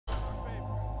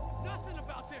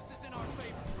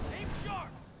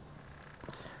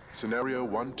Scenario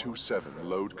 127,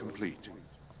 load complete.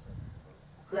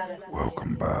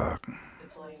 Welcome back.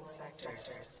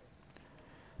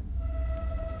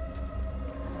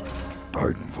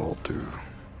 Titanfall 2.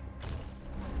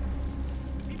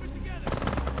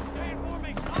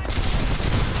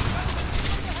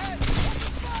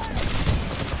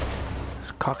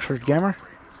 It's Cocksford Gamer.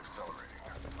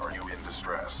 Are you in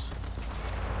distress?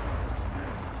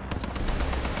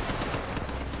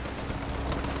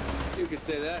 You could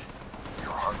say that.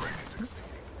 Your heart rate is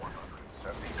exceeding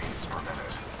 170 beats per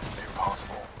minute. If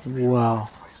possible, Wow.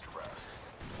 place to rest.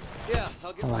 Yeah,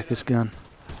 I'll get I like this gun.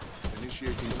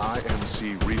 Initiating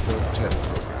IMC Reaper test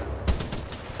program.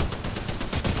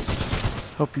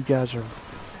 Hope you guys are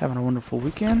having a wonderful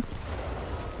weekend.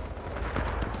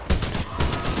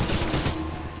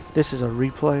 This is a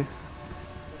replay.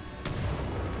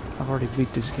 I've already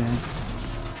beat this game.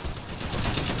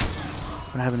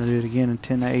 I'm having to do it again in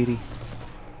 1080.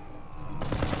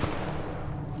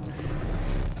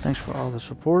 Thanks for all the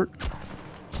support.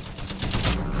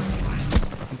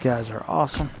 You guys are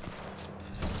awesome.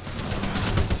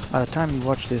 By the time you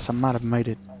watch this, I might have made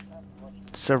it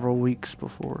several weeks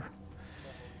before.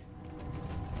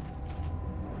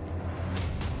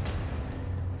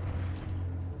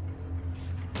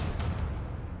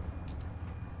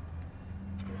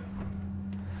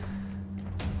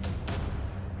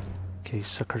 Okay,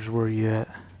 suckers, where are you at?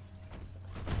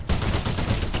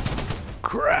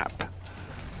 Crap!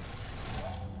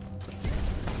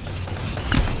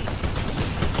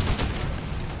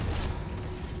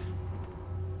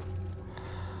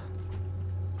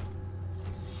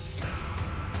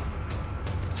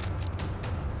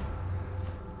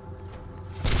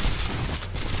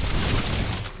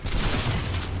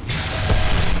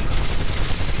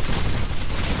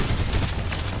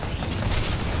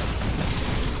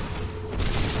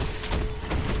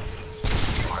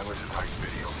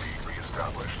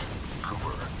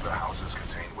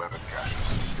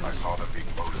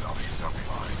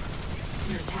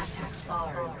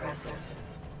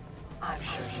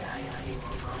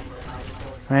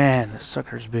 Man, this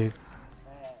sucker's big.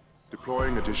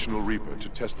 Deploying additional Reaper to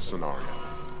test scenario.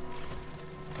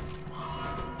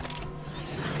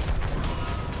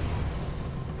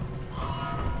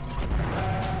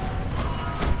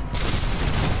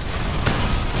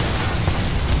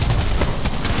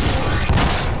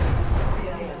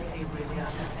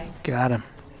 Got him.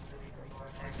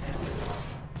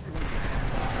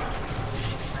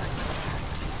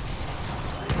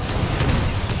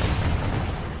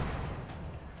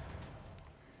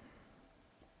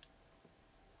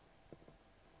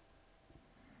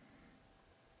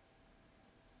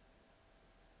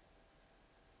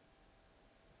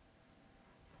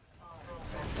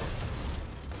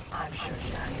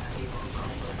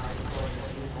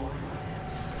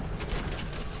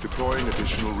 Deploying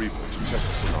additional Reaper to test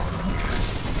scenario.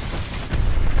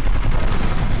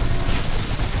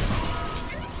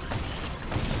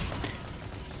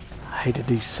 I hated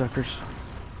these suckers.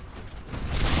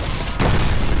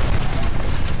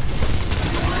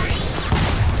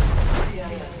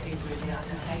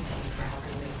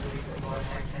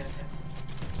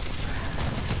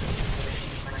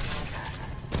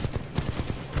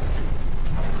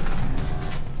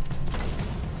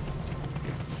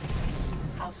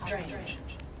 Strange.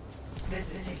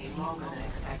 This is taking longer than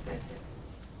expected.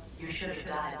 You should have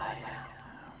died by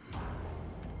now.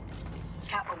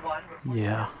 Kappa 1, report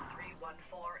Yeah.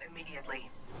 314 immediately.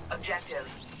 Objective,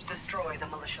 destroy the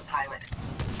militia pilot.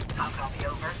 I'll copy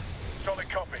over. Solid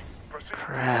copy. Proceed.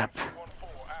 Crap.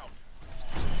 314 out.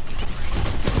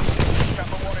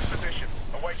 Kappa 1 in position.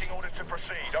 Awaiting orders to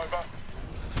proceed. Over.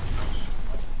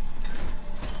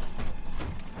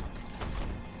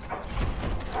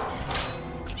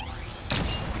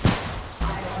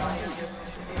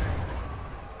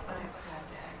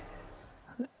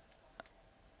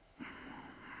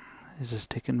 Is this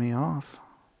ticking me off?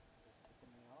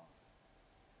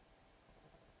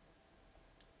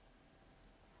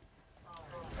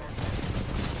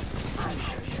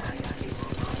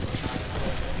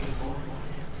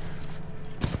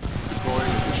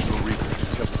 Deploying additional Reaper to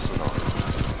test scenario.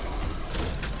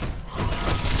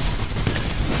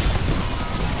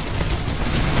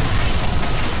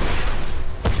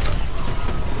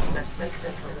 Let's make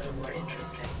this a little more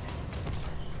interesting.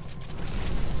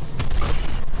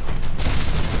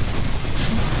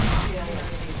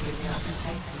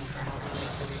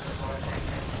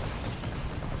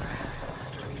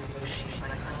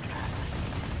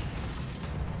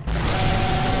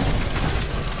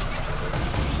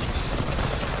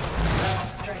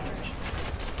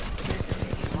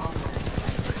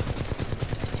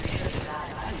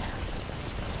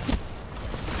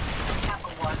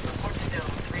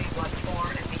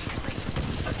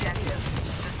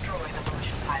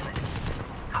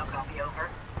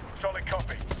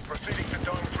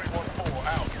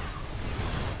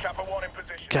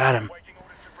 Got him. Awaiting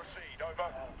orders to proceed. Over.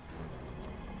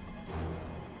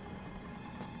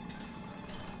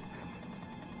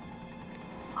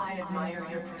 I admire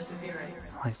your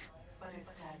perseverance, Like, but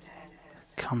it's time to end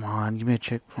this. come on, give me a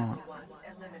checkpoint.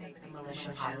 Eliminate the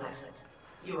militia pilot.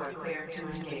 You are clear to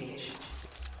engage.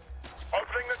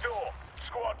 Opening the door.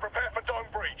 Squad, prepare for dome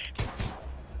breach.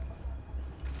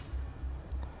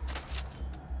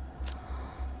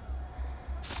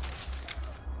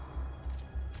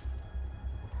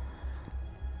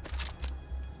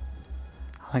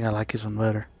 I think I like this one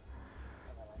better.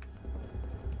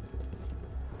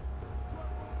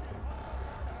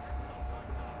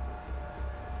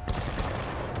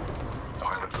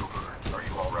 Pilot Cooper, are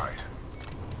you all right?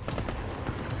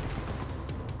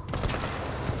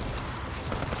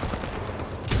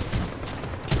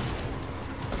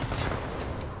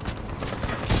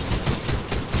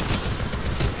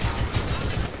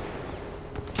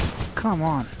 Come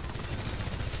on.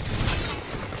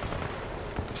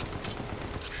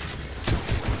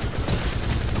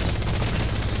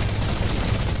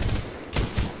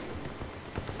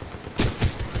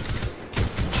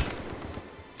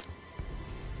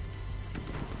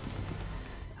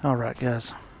 All right,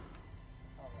 guys.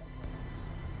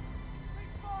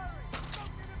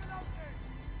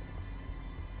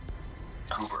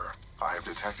 Cooper, I have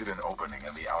detected an opening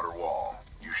in the outer wall.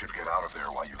 You should get out of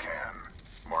there while you can.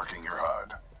 Marking your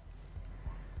HUD.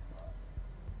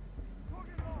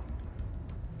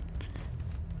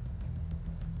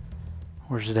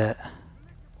 Where's it at?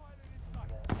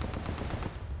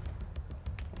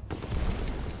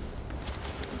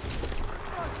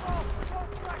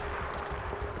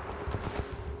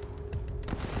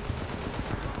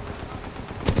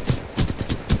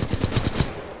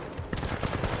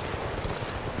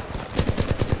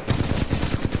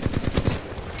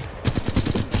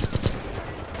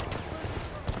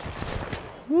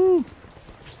 Woo!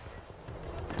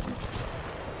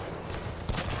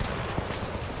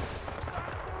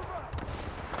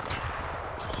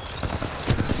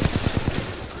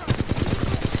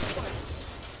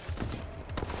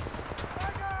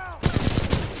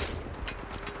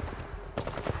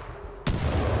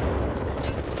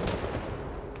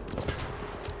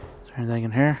 Is there anything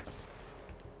in here?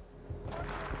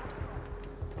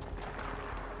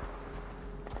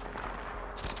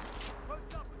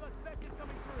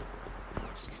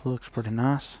 This looks pretty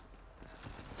nice.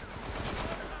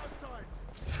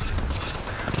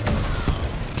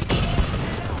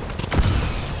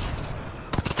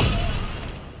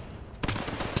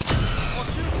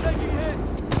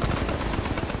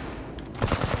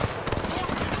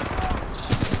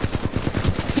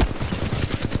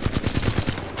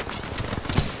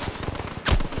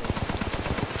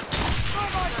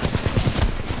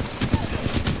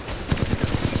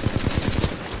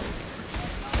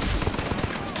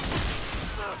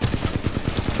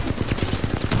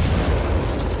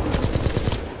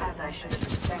 As I should have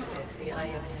expected, the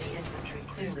IMC infantry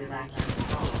clearly lacked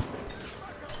resolve.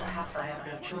 Perhaps I have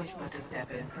no choice but to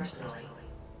step in personally.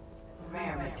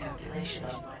 Rare miscalculation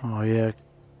on my Oh yeah.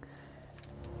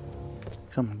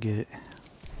 Come and get it.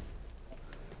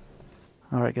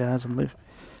 Alright guys, I'm leave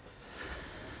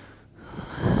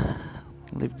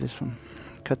this one.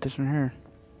 Cut this one here.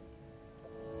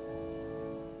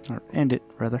 Or end it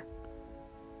rather.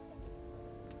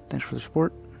 Thanks for the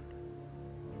support.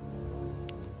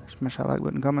 Smash that like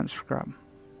button, comment, subscribe.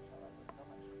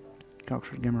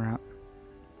 Walkthrogh Gamer out.